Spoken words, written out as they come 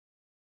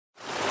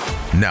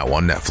Now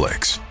on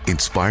Netflix.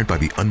 Inspired by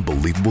the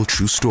unbelievable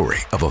true story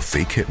of a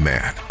fake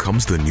hitman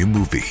comes the new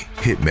movie,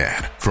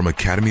 Hitman, from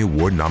Academy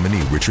Award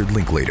nominee Richard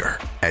Linklater.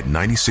 At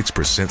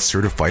 96%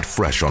 certified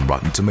fresh on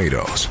Rotten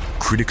Tomatoes,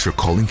 critics are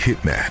calling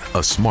Hitman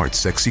a smart,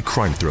 sexy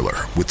crime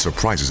thriller with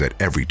surprises at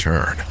every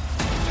turn.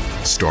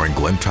 Starring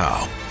Glenn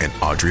Powell and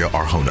Adria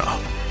Arjona,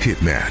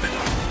 Hitman.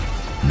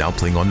 Now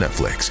playing on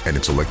Netflix and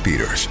in select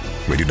theaters.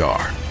 Rated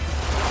R.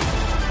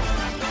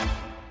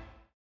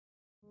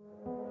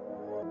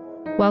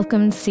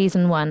 Welcome to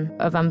Season 1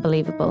 of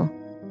Unbelievable,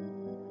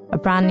 a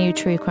brand new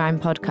true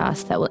crime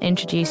podcast that will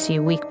introduce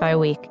you week by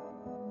week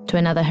to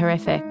another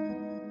horrific,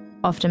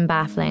 often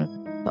baffling,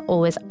 but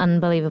always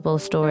unbelievable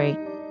story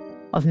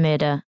of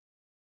murder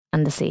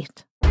and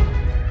deceit.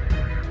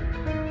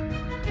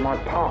 My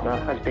partner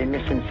has been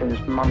missing since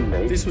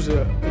Monday. This was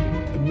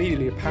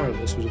immediately apparent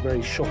this was a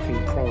very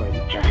shocking crime.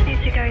 Just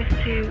needs to go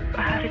to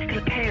her physical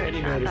appearance.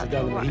 Any murders are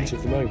done in the heat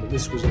of the moment.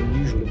 This was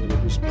unusual in that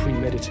it was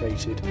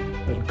premeditated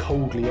and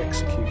coldly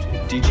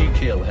executed. Did you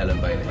kill Helen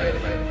Bailey?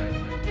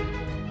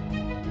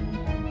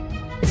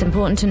 It's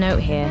important to note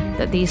here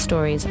that these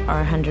stories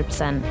are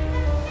 100%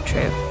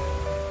 true.